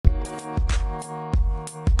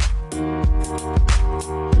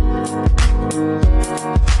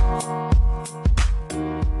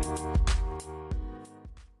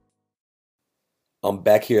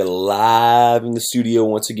back here live in the studio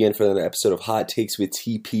once again for another episode of Hot Takes with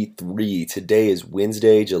TP3. Today is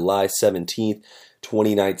Wednesday, July 17th,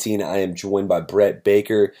 2019. I am joined by Brett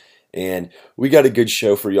Baker, and we got a good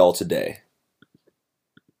show for y'all today.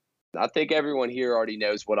 I think everyone here already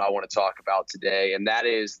knows what I want to talk about today, and that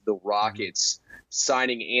is the Rockets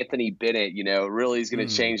signing Anthony Bennett. You know, really is going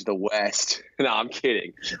to change the West. No, I'm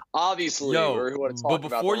kidding. Obviously, we want to talk but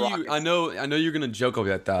before about the you, Rockets. I know you're going to joke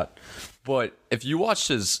about that, but if you watch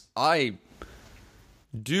this, I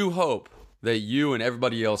do hope that you and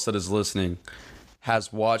everybody else that is listening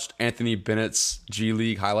has watched Anthony Bennett's G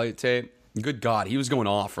League highlight tape. Good God, he was going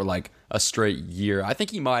off for like a straight year. I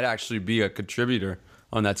think he might actually be a contributor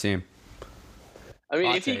on that team. I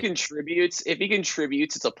mean, if he contributes,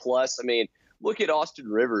 it's a plus. I mean, look at Austin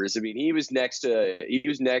Rivers. I mean, he was next to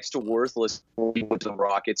worthless when he went to the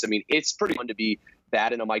Rockets. I mean, it's pretty fun to be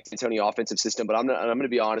bad in a Mike D'Antoni offensive system, but I'm going to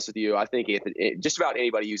be honest with you. I think just about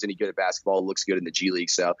anybody who's any good at basketball looks good in the G League.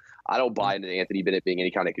 So I don't buy into Anthony Bennett being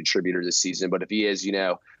any kind of contributor this season. But if he is, you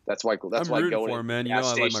know, that's why I'm rooting for him, man. You know,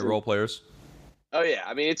 I like my role players. Oh yeah,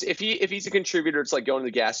 I mean, it's if he's a contributor, it's like going to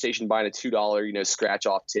the gas station, buying a $2 scratch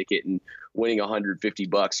off ticket and winning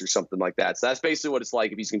 $150 or something like that. So that's basically what it's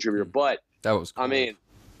like if he's a contributor. But that was cool. I mean,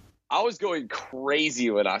 I was going crazy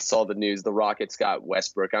when I saw the news the Rockets got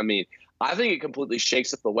Westbrook. I mean, I think it completely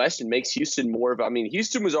shakes up the West and makes Houston more of. I mean,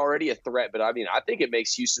 Houston was already a threat, but I mean, I think it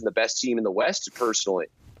makes Houston the best team in the West personally.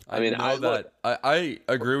 I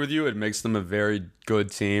agree with you. It makes them a very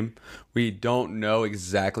good team. We don't know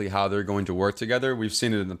exactly how they're going to work together. We've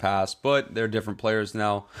seen it in the past, but they're different players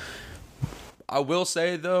now. I will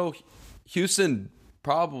say, though, Houston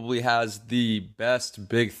probably has the best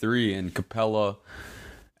big three in Capella,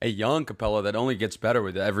 a young Capella that only gets better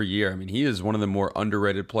with every year. I mean, he is one of the more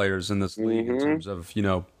underrated players in this league in terms of,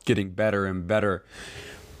 getting better and better.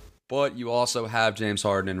 But you also have James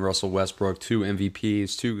Harden and Russell Westbrook, two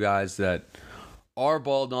MVPs, two guys that are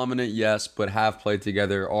ball dominant, yes, but have played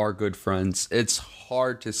together, are good friends. It's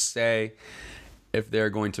hard to say if they're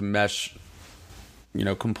going to mesh,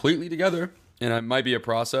 completely together. And it might be a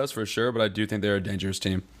process for sure, but I do think they're a dangerous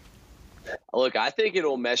team. Look, I think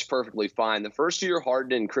it'll mesh perfectly fine. The first year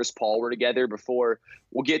Harden and Chris Paul were together before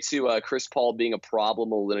we'll get to Chris Paul being a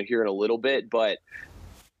problem here in a little bit, but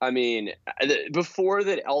I mean, before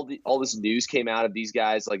that, all this news came out of these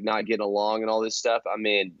guys like not getting along and all this stuff. I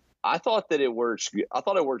mean, I thought it worked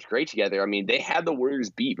great together. I mean, they had the Warriors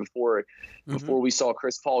beat before we saw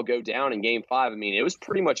Chris Paul go down in Game 5. I mean, it was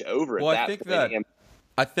pretty much over at that point.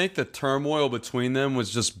 I think the turmoil between them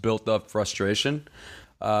was just built up frustration.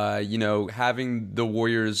 Having the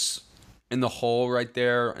Warriors in the hole right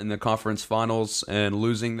there in the conference finals and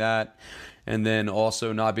losing that, and then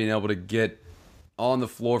also not being able to get on the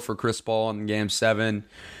floor for Chris Paul in Game 7,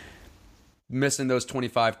 missing those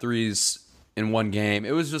 25 threes in one game.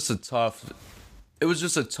 It was just a tough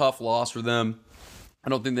loss for them. I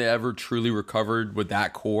don't think they ever truly recovered with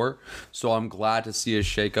that core. So I'm glad to see a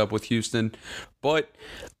shakeup with Houston. But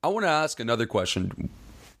I want to ask another question.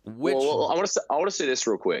 I want to say this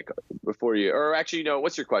real quick before you, or actually,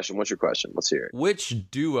 what's your question? Let's hear it.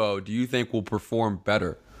 Which duo do you think will perform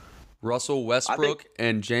better? Russell Westbrook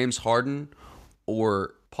and James Harden,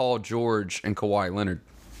 or Paul George and Kawhi Leonard?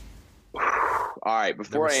 All right,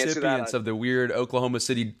 before I answer that, recipients of the weird Oklahoma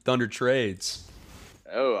City Thunder trades.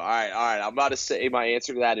 Oh, all right. I'm about to say my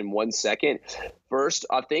answer to that in 1 second. First,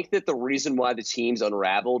 I think that the reason why the team's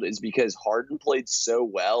unraveled is because Harden played so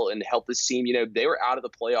well and helped this team. They were out of the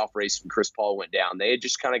playoff race when Chris Paul went down. They had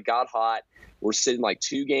just kind of got hot. We're sitting like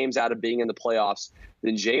 2 games out of being in the playoffs.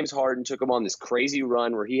 Then James Harden took him on this crazy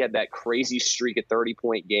run where he had that crazy streak of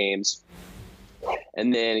 30-point games.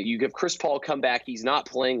 And then you have Chris Paul come back. He's not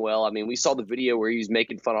playing well. I mean, we saw the video where he was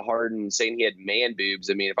making fun of Harden and saying he had man boobs.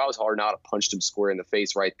 I mean, if I was Harden, I would have punched him square in the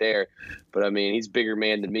face right there. But, I mean, he's a bigger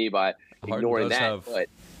man than me by ignoring that. But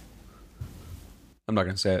I'm not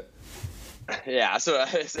going to say it. Yeah, so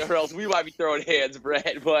or else we might be throwing hands,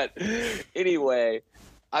 Brett. But anyway,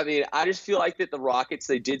 I mean, I just feel like that the Rockets,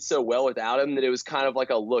 they did so well without him that it was kind of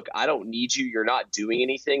like look, I don't need you. You're not doing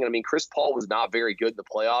anything. I mean, Chris Paul was not very good in the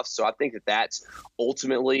playoffs. So I think that that's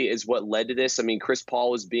ultimately is what led to this. I mean, Chris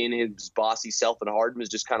Paul was being his bossy self, and Harden was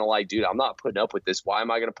just kind of like, dude, I'm not putting up with this. Why am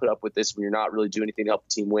I going to put up with this when you're not really doing anything to help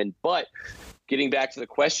the team win? But getting back to the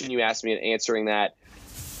question you asked me and answering that,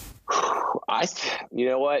 you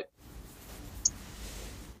know what?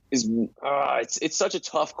 It's such a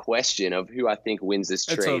tough question of who I think wins this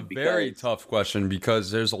trade. It's a very tough question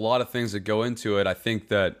because there's a lot of things that go into it. I think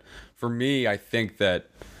that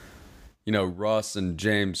Russ and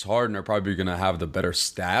James Harden are probably going to have the better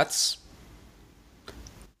stats,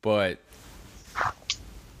 but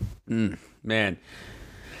Man,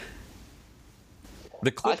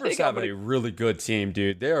 the Clippers have a really good team,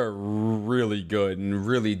 dude. They are really good and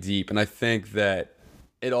really deep, and I think that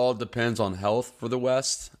it all depends on health for the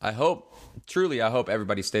West. I hope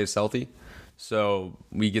everybody stays healthy, so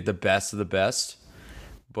we get the best of the best.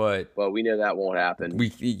 But we know that won't happen.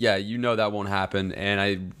 That won't happen, and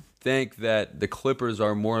I think that the Clippers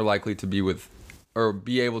are more likely to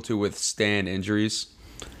be able to withstand injuries.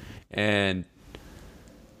 And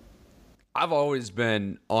I've always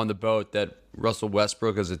been on the boat that Russell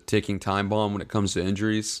Westbrook is a ticking time bomb when it comes to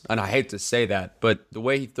injuries. And I hate to say that, but the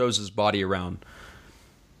way he throws his body around,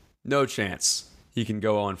 no chance he can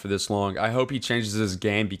go on for this long. I hope he changes his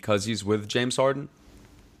game because he's with James Harden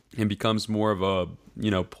and becomes more of a,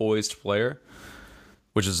 poised player,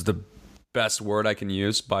 which is the best word I can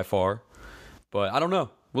use by far. But I don't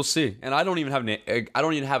know. We'll see. And I don't even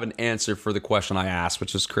have an answer for the question I asked,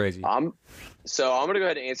 which is crazy. So I'm going to go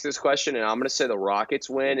ahead and answer this question, and I'm going to say the Rockets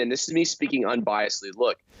win. And this is me speaking unbiasedly.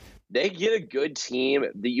 Look, they get a good team.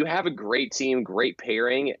 You have a great team, great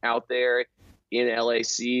pairing out there in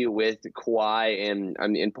LAC with Kawhi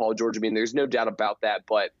and Paul George. I mean, there's no doubt about that.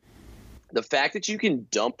 But the fact that you can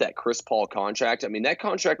dump that Chris Paul contract, I mean, that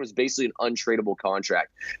contract was basically an untradeable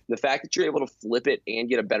contract. The fact that you're able to flip it and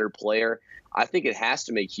get a better player, I think it has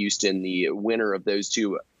to make Houston the winner of those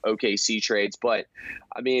two OKC trades. But,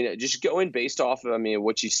 I mean, just going based off of,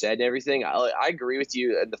 what you said and everything, I agree with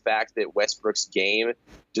you at the fact that Westbrook's game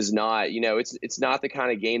does not, it's not the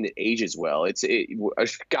kind of game that ages well. A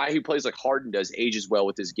guy who plays like Harden does ages well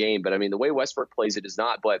with his game. But, the way Westbrook plays it does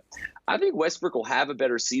not. But I think Westbrook will have a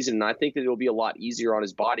better season, and I think that it'll be a lot easier on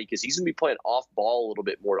his body because he's going to be playing off ball a little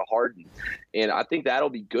bit more to Harden. And I think that'll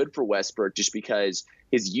be good for Westbrook just because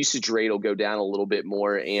his usage rate will go down a little bit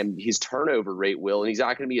more and his turnover rate will, and he's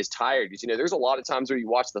not going to be as tired because, there's a lot of times where you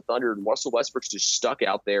watch the Thunder and Russell Westbrook's just stuck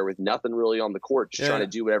out there with nothing really on the court, just trying to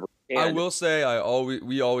do whatever he can. I will say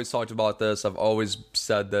we always talked about this. I've always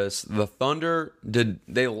said this. The Thunder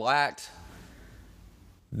they lacked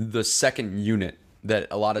the second unit that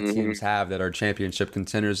a lot of teams have that are championship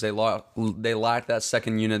contenders. They lacked that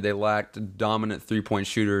second unit. They lacked dominant 3-point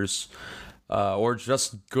shooters. Or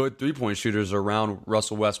just good 3-point shooters around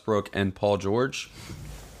Russell Westbrook and Paul George.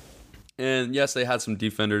 And yes, they had some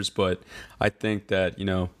defenders, but I think that,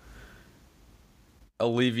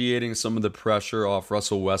 alleviating some of the pressure off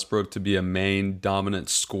Russell Westbrook to be a main dominant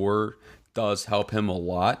scorer does help him a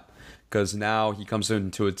lot. Because now he comes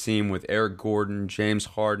into a team with Eric Gordon, James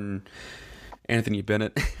Harden, Anthony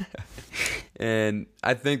Bennett. And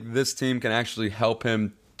I think this team can actually help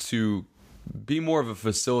him to be more of a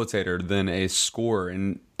facilitator than a scorer.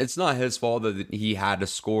 And it's not his fault that he had to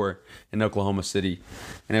score in Oklahoma City.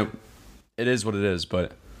 And it is what it is.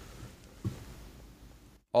 But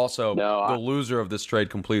also, the loser of this trade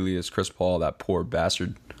completely is Chris Paul, that poor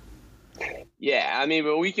bastard. Yeah,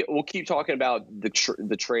 but we'll keep talking about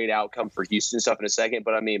the trade outcome for Houston stuff in a second.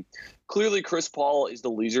 But clearly Chris Paul is the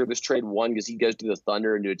loser of this trade. One, because he goes to the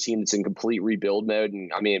Thunder and to a team that's in complete rebuild mode,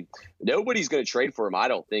 and nobody's going to trade for him. I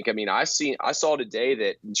don't think. I saw today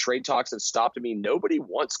that trade talks have stopped. Nobody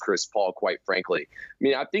wants Chris Paul, quite frankly.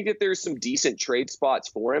 I think that there's some decent trade spots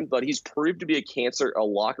for him, but he's proved to be a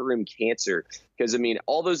locker room cancer. Because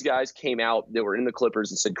all those guys came out that were in the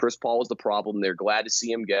Clippers and said Chris Paul was the problem. They're glad to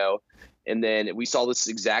see him go. And then we saw this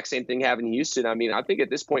exact same thing happen in Houston. I think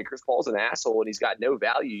at this point, Chris Paul's an asshole and he's got no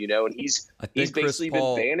value, and he's basically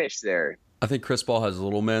been banished there. I think Chris Paul has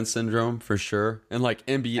little man syndrome for sure. And the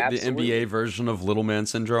NBA version of little man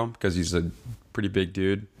syndrome, because he's a pretty big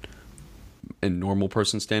dude in normal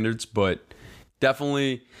person standards. But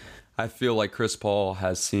definitely, I feel like Chris Paul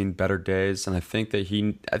has seen better days. And I think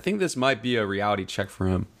this might be a reality check for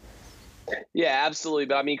him. Yeah, absolutely.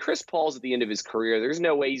 But Chris Paul's at the end of his career. There's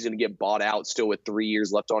no way he's going to get bought out still with 3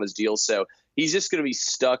 years left on his deal. So he's just going to be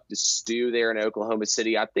stuck to stew there in Oklahoma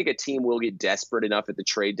City. I think a team will get desperate enough at the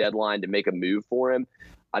trade deadline to make a move for him.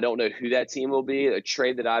 I don't know who that team will be. A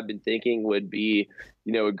trade that I've been thinking would be,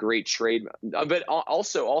 a great trade. But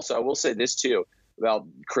also, I will say this too about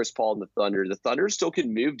Chris Paul and the Thunder. The Thunder still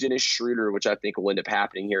can move Dennis Schroeder, which I think will end up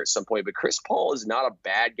happening here at some point. But Chris Paul is not a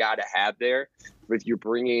bad guy to have there if you're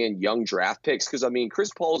bringing in young draft picks. Because,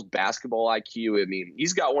 Chris Paul's basketball IQ,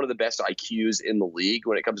 he's got one of the best IQs in the league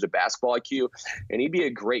when it comes to basketball IQ. And he'd be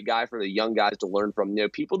a great guy for the young guys to learn from.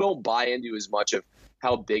 People don't buy into as much of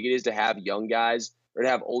how big it is to have young guys or to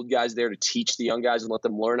have old guys there to teach the young guys and let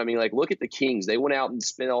them learn. Look at the Kings. They went out and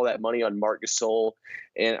spent all that money on Marc Gasol.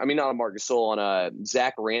 And not on Marc Gasol, on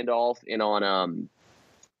Zach Randolph and on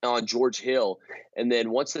on George Hill. And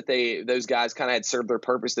then once those guys kind of had served their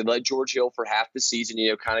purpose, they let George Hill for half the season,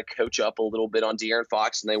 kind of coach up a little bit on De'Aaron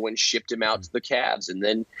Fox, and they went and shipped him out to the Cavs. And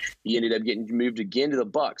then he ended up getting moved again to the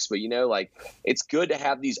Bucks. But, it's good to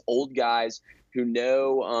have these old guys who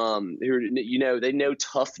know, they know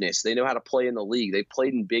toughness. They know how to play in the league. They've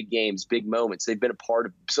played in big games, big moments. They've been a part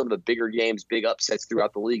of some of the bigger games, big upsets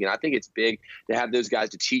throughout the league. And I think it's big to have those guys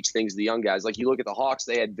to teach things to the young guys. Like you look at the Hawks,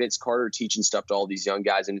 they had Vince Carter teaching stuff to all these young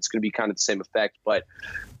guys, and it's going to be kind of the same effect. But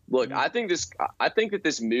look, I think that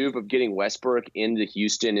this move of getting Westbrook into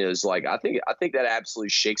Houston is I think that absolutely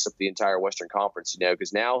shakes up the entire Western Conference,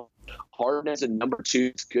 because now Harden as a number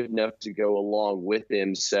 2 is good enough to go along with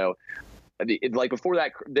him. So before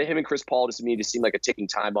that, him and Chris Paul just seemed like a ticking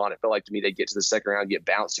time bomb. It felt like to me they'd get to the second round, get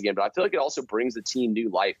bounced again. But I feel like it also brings the team new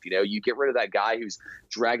life. You get rid of that guy who's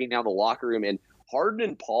dragging down the locker room, and Harden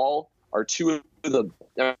and Paul are two of the.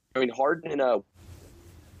 Harden and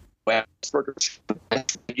Westbrook are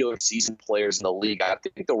regular season players in the league. I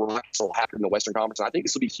think the Rockets will happen in the Western Conference, and I think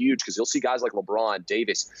this will be huge because you'll see guys like LeBron,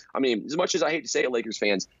 Davis. As much as I hate to say it, Lakers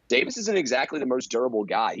fans, Davis isn't exactly the most durable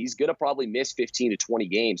guy. He's going to probably miss 15 to 20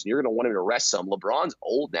 games, and you're going to want him to rest some. LeBron's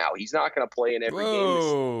old now. He's not going to play in every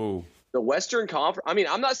game. The Western Conference,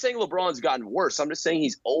 I'm not saying LeBron's gotten worse. I'm just saying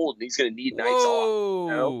he's old and he's going to need nights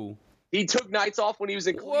off. He took nights off when he was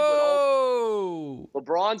in Cleveland.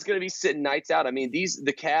 LeBron's going to be sitting nights out.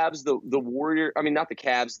 The Cavs, the Warriors. Not the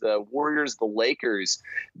Cavs, the Warriors, the Lakers,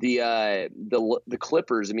 the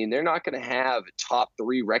Clippers. They're not going to have top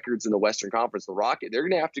 3 records in the Western Conference. The Rockets, they're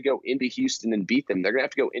going to have to go into Houston and beat them. They're going to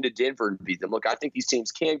have to go into Denver and beat them. Look, I think these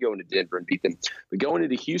teams can go into Denver and beat them, but going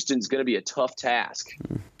into Houston is going to be a tough task.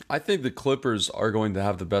 I think the Clippers are going to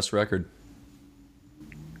have the best record.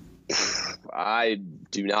 I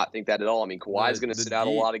do not think that at all. Kawhi's going to sit out a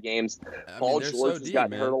lot of games. Paul George has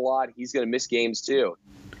gotten hurt a lot. He's going to miss games too.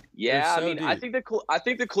 Yeah, I think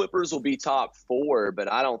the Clippers will be top 4,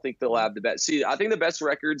 but I don't think they'll have the best. See, I think the best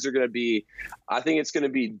records are going to be. I think it's going to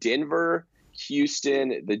be Denver,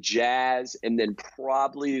 Houston, the Jazz, and then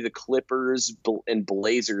probably the Clippers and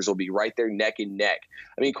Blazers will be right there neck and neck.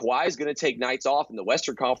 Kawhi is going to take nights off, and the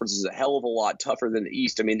Western Conference is a hell of a lot tougher than the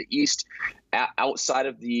East. The East, outside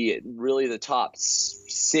of the top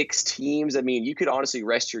 6 teams, you could honestly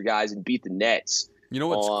rest your guys and beat the Nets. You know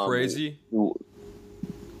what's crazy?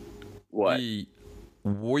 What? The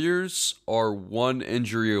Warriors are 1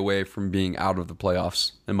 injury away from being out of the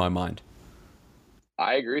playoffs, in my mind.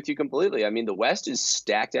 I agree with you completely. The West is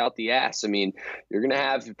stacked out the ass. You're going to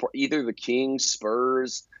have either the Kings,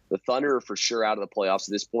 Spurs, the Thunder are for sure out of the playoffs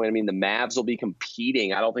at this point. The Mavs will be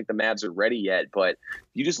competing. I don't think the Mavs are ready yet, but if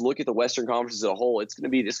you just look at the Western Conference as a whole, it's going to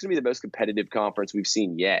be the most competitive conference we've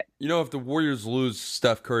seen yet. If the Warriors lose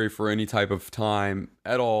Steph Curry for any type of time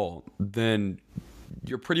at all, then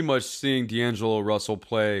you're pretty much seeing D'Angelo Russell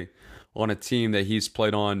play on a team that he's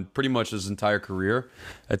played on pretty much his entire career,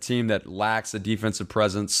 a team that lacks a defensive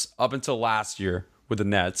presence up until last year with the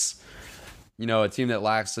Nets. A team that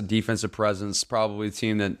lacks a defensive presence, probably a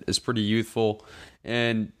team that is pretty youthful,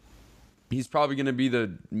 and he's probably going to be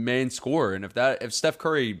the main scorer. And if Steph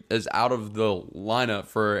Curry is out of the lineup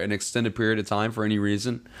for an extended period of time for any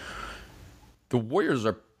reason, the Warriors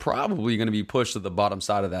are probably going to be pushed to the bottom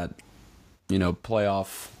side of that,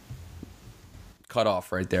 playoff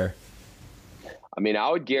cutoff right there.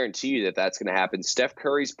 I would guarantee you that that's going to happen. Steph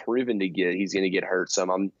Curry's proven he's going to get hurt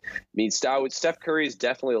some. Steph Curry is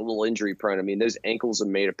definitely a little injury prone. Those ankles are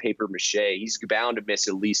made of paper mache. He's bound to miss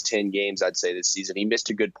at least 10 games, I'd say, this season. He missed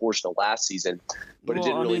a good portion of last season, but it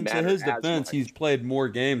didn't really matter. To his defense, he's played more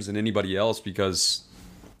games than anybody else because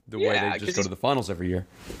the way they just go to the finals every year.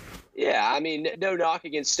 Yeah, no knock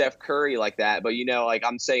against Steph Curry like that, but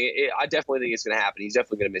I'm saying I definitely think it's going to happen. He's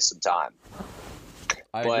definitely going to miss some time.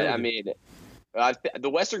 The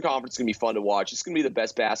Western Conference is going to be fun to watch. It's going to be the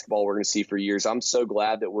best basketball we're going to see for years. I'm so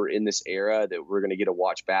glad that we're in this era that we're going to get to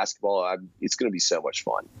watch basketball. It's going to be so much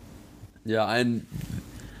fun. Yeah, and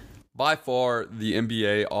by far the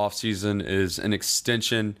NBA offseason is an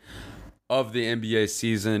extension of the NBA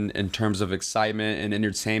season in terms of excitement and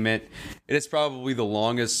entertainment. It is probably the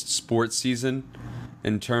longest sports season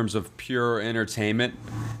in terms of pure entertainment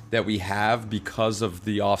that we have because of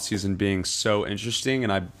the offseason being so interesting,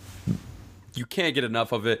 and you can't get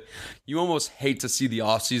enough of it. You almost hate to see the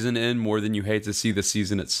offseason end more than you hate to see the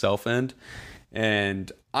season itself end.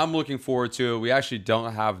 And I'm looking forward to it. We actually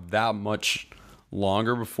don't have that much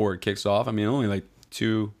longer before it kicks off. Only like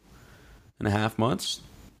 2.5 months,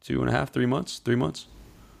 2.5, 3 months, 3 months.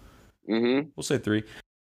 Mm-hmm. We'll say 3.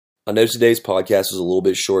 I know today's podcast was a little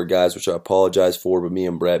bit short, guys, which I apologize for, but me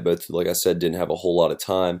and Brett both, like I said, didn't have a whole lot of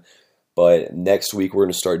time. But next week, we're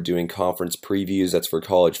going to start doing conference previews. That's for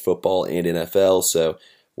college football and NFL. So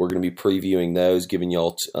we're going to be previewing those, giving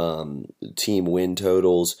y'all team win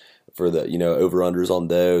totals for the over-unders on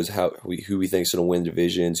those, who we think is going to win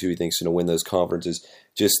divisions, who we think is going to win those conferences,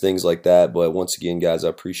 just things like that. But once again, guys, I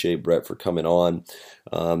appreciate Brett for coming on.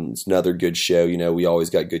 It's another good show. We always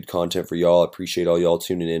got good content for y'all. I appreciate all y'all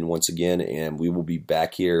tuning in once again, and we will be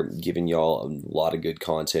back here giving y'all a lot of good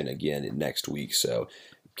content again next week. So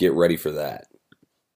get ready for that.